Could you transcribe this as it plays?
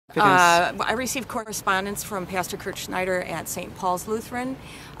I received correspondence from Pastor Kurt Schneider at St. Paul's Lutheran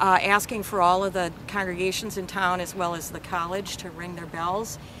asking for all of the congregations in town as well as the college to ring their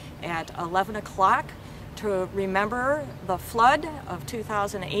bells at 11 o'clock to remember the flood of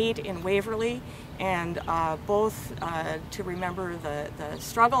 2008 in Waverly, and both to remember the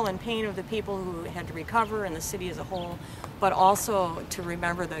struggle and pain of the people who had to recover and the city as a whole, but also to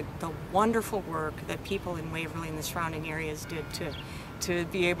remember the wonderful work that people in Waverly and the surrounding areas did to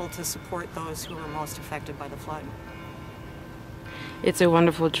be able to support those who were most affected by the flood. It's a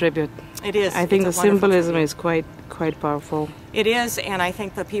wonderful tribute. It is. I think the symbolism is quite powerful. It is, and I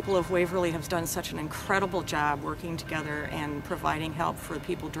think the people of Waverly have done such an incredible job working together and providing help for the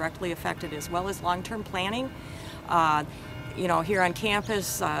people directly affected as well as long-term planning. You know, here on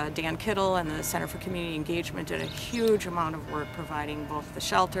campus, Dan Kittle and the Center for Community Engagement did a huge amount of work providing both the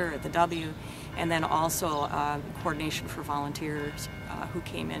shelter at the W and then also coordination for volunteers who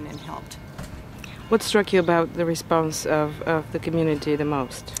came in and helped. What struck you about the response of the community the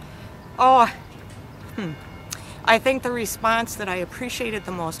most? I think the response that I appreciated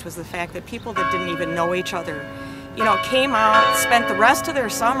the most was the fact that people that didn't even know each other, you know, came out, spent the rest of their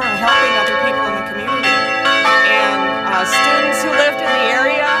summer helping other people in the community. And students who lived in the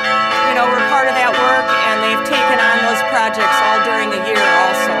area, you know, were part of that work, and they've taken on those projects all during the year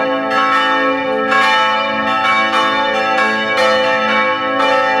also.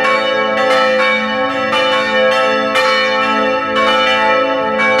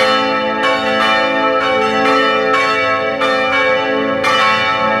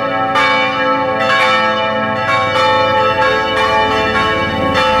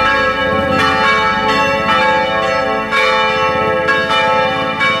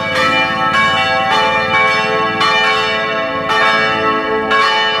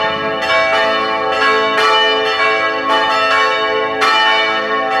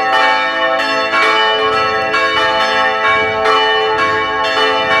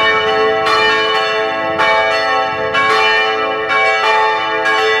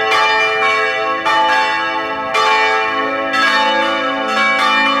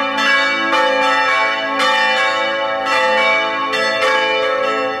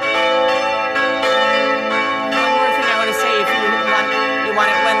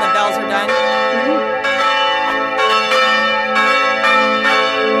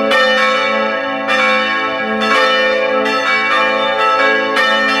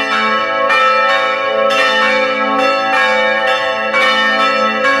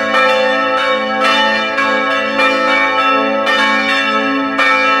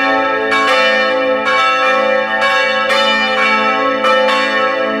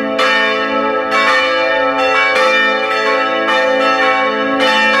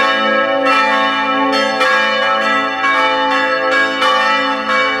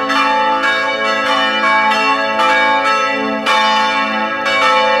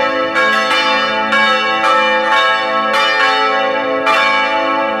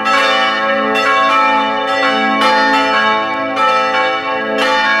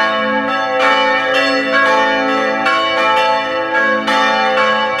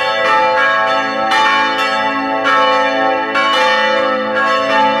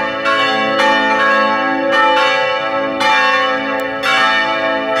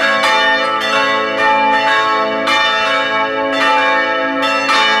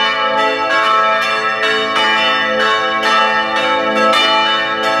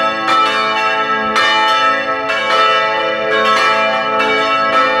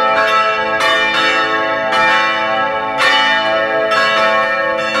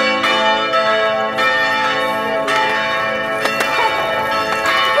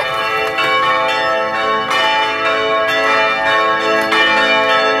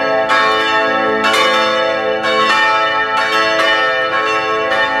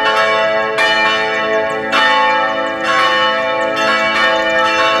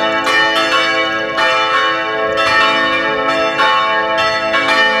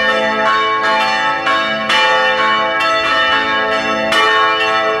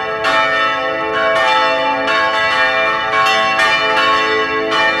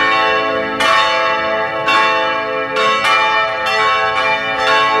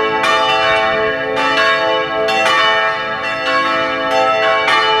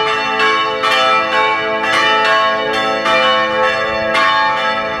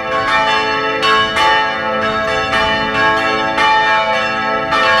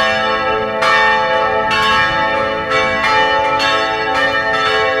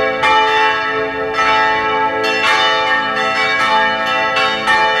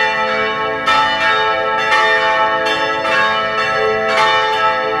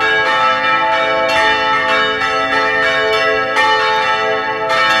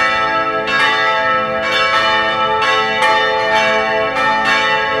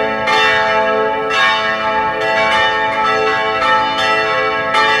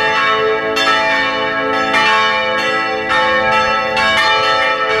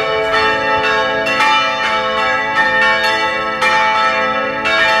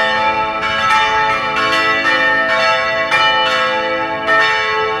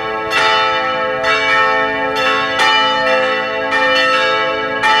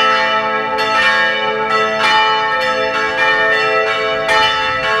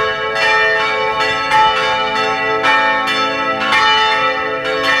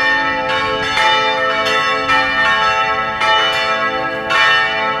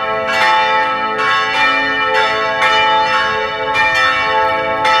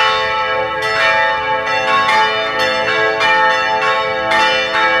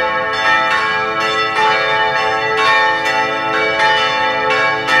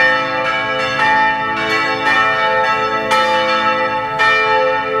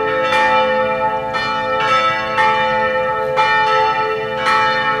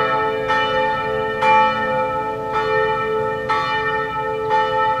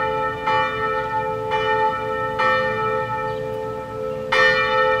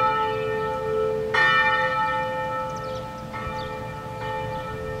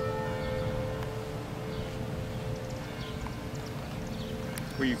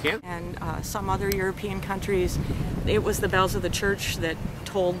 Well, you can. And some other European countries, it was the bells of the church that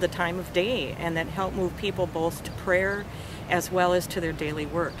told the time of day and that helped move people both to prayer as well as to their daily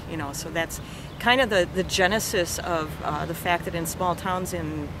work. You know, so that's kind of the genesis of the fact that in small towns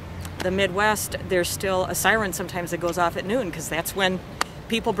in the Midwest, there's still a siren sometimes that goes off at noon, because that's when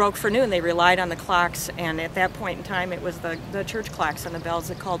people broke for noon. They relied on the clocks, and at that point in time it was the church clocks and the bells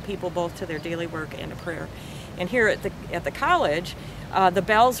that called people both to their daily work and to prayer. And here at the college, the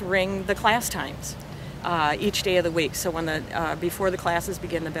bells ring the class times each day of the week. So when before the classes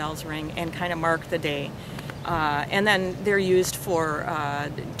begin, the bells ring and kind of mark the day. And then they're used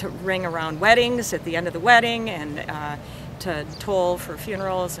to ring around weddings at the end of the wedding, and to toll for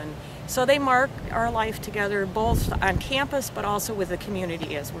funerals. And so they mark our life together both on campus but also with the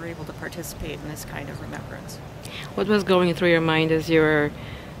community as we're able to participate in this kind of remembrance. What was going through your mind as you were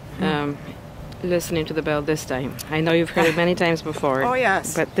listening to the bell this time? I know you've heard it many times before. Oh,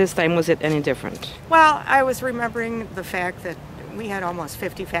 yes. But this time, was it any different? Well, I was remembering the fact that we had almost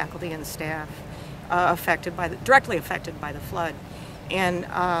 50 faculty and staff directly affected by the flood, and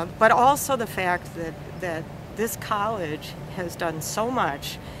but also the fact that this college has done so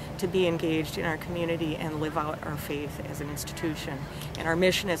much to be engaged in our community and live out our faith as an institution and our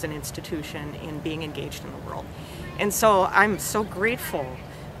mission as an institution in being engaged in the world. And so I'm so grateful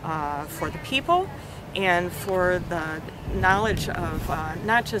for the people and for the knowledge of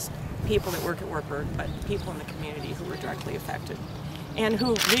not just people that work at Wartburg, but people in the community who were directly affected, and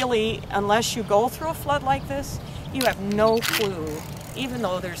who really, unless you go through a flood like this, you have no clue. Even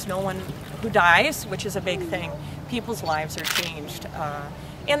though there's no one who dies, which is a big thing, people's lives are changed.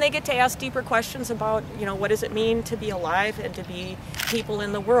 And they get to ask deeper questions about, you know, what does it mean to be alive and to be people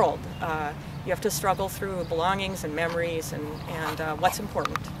in the world? You have to struggle through belongings and memories and what's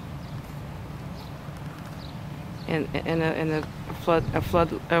important. And a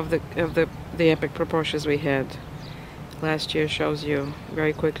flood of the epic proportions we had last year shows you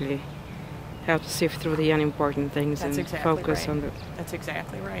very quickly how to sift through the unimportant things. That's and exactly focus right. on the. That's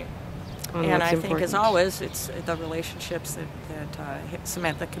exactly right. And I think, important. as always, it's the relationships that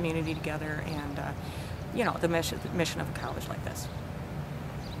cement the community together, and you know, the mission of a college like this.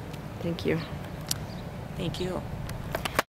 Thank you. Thank you.